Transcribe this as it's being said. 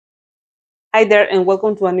Hi there, and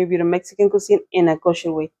welcome to a new video Mexican cuisine in a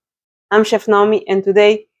kosher way. I'm Chef Naomi, and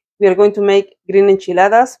today we are going to make green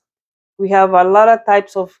enchiladas. We have a lot of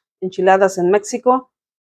types of enchiladas in Mexico,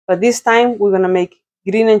 but this time we're going to make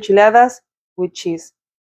green enchiladas with cheese.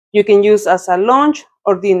 You can use as a lunch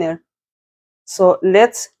or dinner. So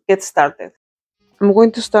let's get started. I'm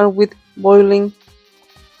going to start with boiling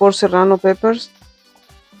 4 serrano peppers.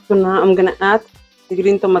 So now I'm going to add the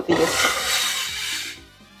green tomatillos.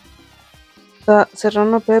 The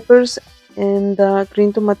serrano peppers and the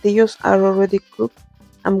green tomatillos are already cooked.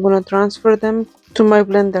 I'm gonna transfer them to my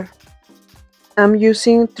blender. I'm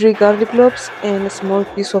using 3 garlic cloves and a small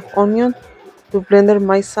piece of onion to blend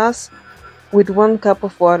my sauce with 1 cup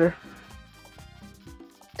of water.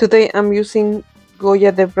 Today I'm using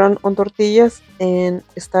Goya de Bran on tortillas and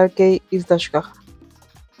Starkey Isdash Caja.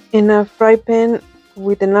 In a fry pan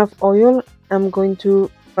with enough oil, I'm going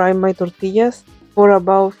to fry my tortillas for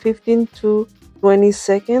about 15 to 20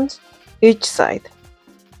 seconds each side.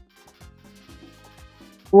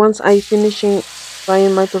 Once I finish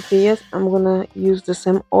frying my tortillas, I'm gonna use the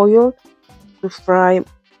same oil to fry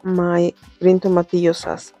my green tomatillo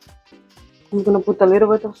sauce. I'm gonna put a little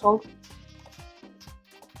bit of salt,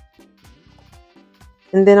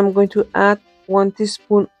 and then I'm going to add 1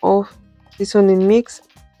 teaspoon of seasoning mix,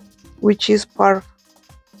 which is parf.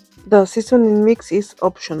 The seasoning mix is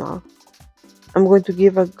optional. I'm going to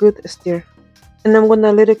give a good stir, and I'm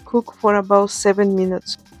gonna let it cook for about 7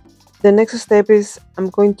 minutes. The next step is I'm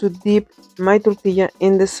going to dip my tortilla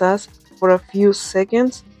in the sauce for a few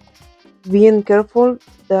seconds, being careful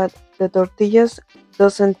that the tortillas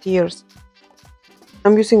doesn't tear.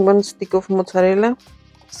 I'm using 1 stick of mozzarella,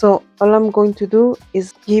 so all I'm going to do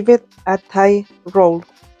is give it a tight roll.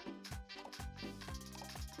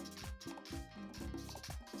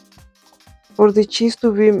 For the cheese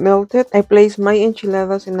to be melted, I place my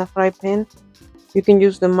enchiladas in a fry pan. You can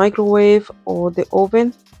use the microwave or the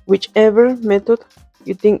oven, whichever method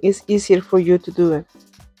you think is easier for you to do it.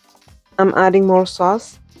 I'm adding more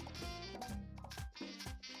sauce.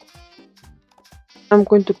 I'm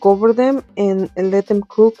going to cover them and let them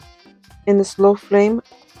cook in a slow flame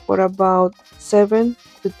for about 7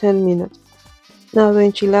 to 10 minutes. Now the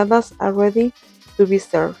enchiladas are ready to be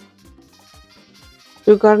served.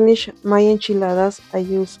 To garnish my enchiladas, I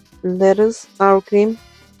use lettuce, sour cream,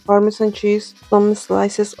 Parmesan cheese, some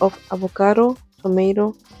slices of avocado,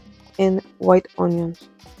 tomato, and white onions.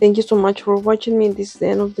 Thank you so much for watching me. This is the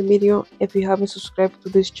end of the video. If you haven't subscribed to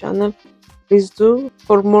this channel, please do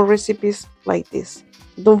for more recipes like this.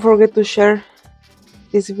 Don't forget to share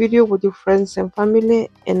this video with your friends and family,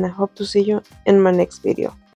 and I hope to see you in my next video.